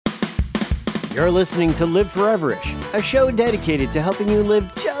You're listening to Live Foreverish, a show dedicated to helping you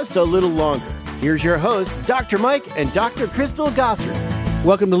live just a little longer. Here's your hosts, Dr. Mike and Dr. Crystal Gossard.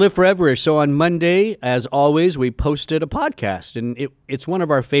 Welcome to Live Foreverish. So on Monday, as always, we posted a podcast, and it's one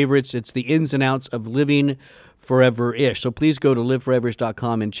of our favorites. It's the ins and outs of living forever-ish. So please go to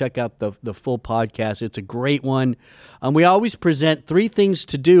liveforeverish.com and check out the full podcast. It's a great one. We always present 3 things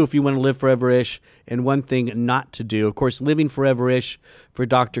to do if you want to live forever-ish and 1 thing not to do. Of course, living forever-ish for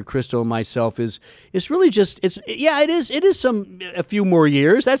Dr. Crystal and myself is really just it is a few more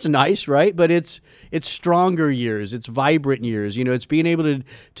years. That's nice, right? But it's stronger years. It's vibrant years. You know, it's being able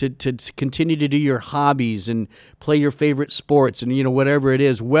to continue to do your hobbies and play your favorite sports and, you know, whatever it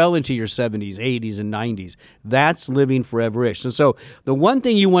is well into your 70s, 80s, and 90s. That's living forever-ish. And so the one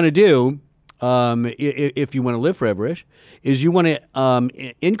thing you want to do if you want to live forever-ish is you want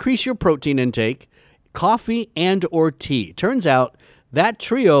to increase your protein intake, coffee and or tea. Turns out that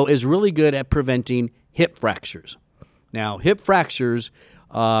trio is really good at preventing hip fractures. Now, hip fractures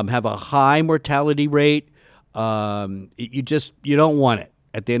have a high mortality rate. You don't want it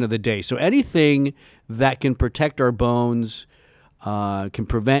at the end of the day. So anything that can protect our bones, can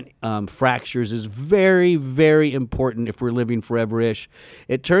prevent fractures is very, very important if we're living forever-ish.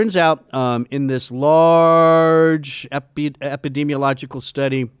 It turns out in this large epidemiological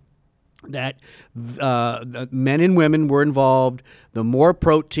study that men and women were involved. The more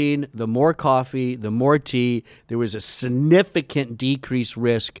protein, the more coffee, the more tea, there was a significant decreased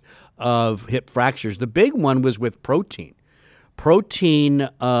risk of hip fractures. The big one was with protein. Protein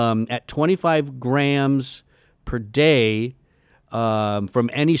at 25 grams per day from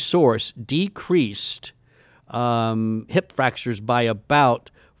any source decreased hip fractures by about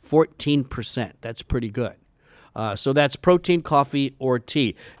 14%. That's pretty good. So that's protein, coffee, or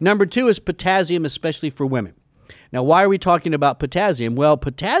tea. Number 2 is potassium, especially for women. Now, why are we talking about potassium? Well,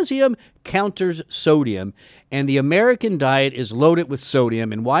 potassium counters sodium, and the American diet is loaded with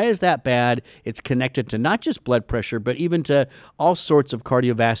sodium. And why is that bad? It's connected to not just blood pressure, but even to all sorts of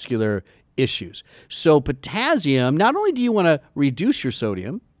cardiovascular issues. So potassium, not only do you want to reduce your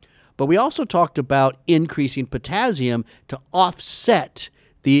sodium, but we also talked about increasing potassium to offset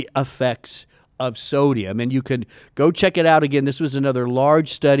the effects of sodium. And you could go check it out again. This was another large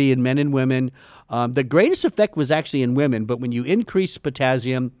study in men and women. The greatest effect was actually in women, but when you increased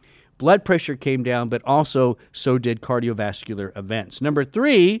potassium, blood pressure came down, but also so did cardiovascular events. Number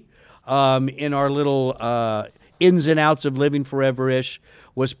 3, in our little ins and outs of living forever-ish,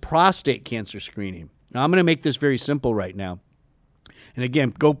 was prostate cancer screening. Now, I'm going to make this very simple right now. And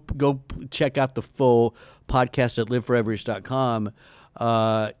again, go check out the full podcast at liveforeverish.com.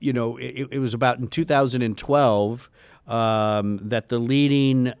 It was about in 2012 that the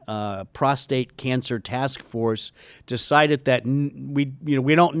leading prostate cancer task force decided that we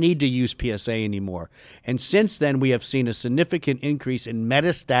don't need to use PSA anymore. And since then, we have seen a significant increase in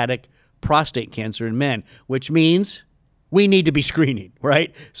metastatic prostate cancer in men, which means we need to be screening,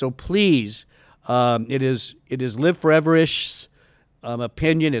 right? So please, it is Live Forever-ish's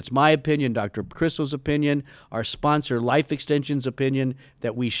opinion. It's my opinion, Dr. Crystal's opinion, our sponsor Life Extension's opinion,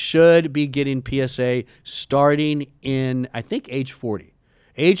 that we should be getting PSA starting in, I think, age 40.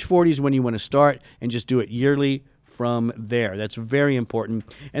 Age 40 is when you want to start, and just do it yearly from there. That's very important.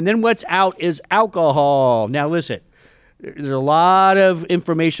 And then what's out is alcohol. Now listen, there's a lot of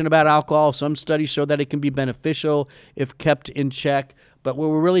information about alcohol. Some studies show that it can be beneficial if kept in check. But what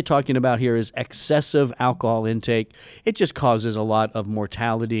we're really talking about here is excessive alcohol intake. It just causes a lot of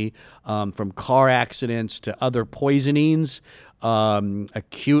mortality from car accidents to other poisonings,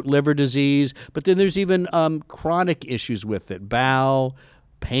 acute liver disease. But then there's even chronic issues with it, bowel,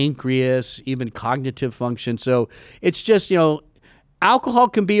 pancreas, even cognitive function. So it's just, alcohol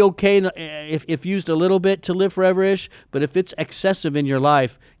can be okay if used a little bit to live forever-ish, but if it's excessive in your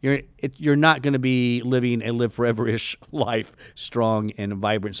life, you're not going to be living a live forever-ish life strong and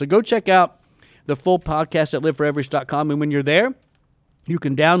vibrant. So go check out the full podcast at liveforeverish.com, and when you're there, you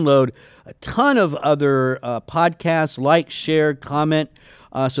can download a ton of other podcasts, like, share, comment,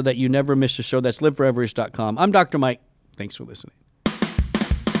 so that you never miss a show. That's liveforeverish.com. I'm Dr. Mike. Thanks for listening.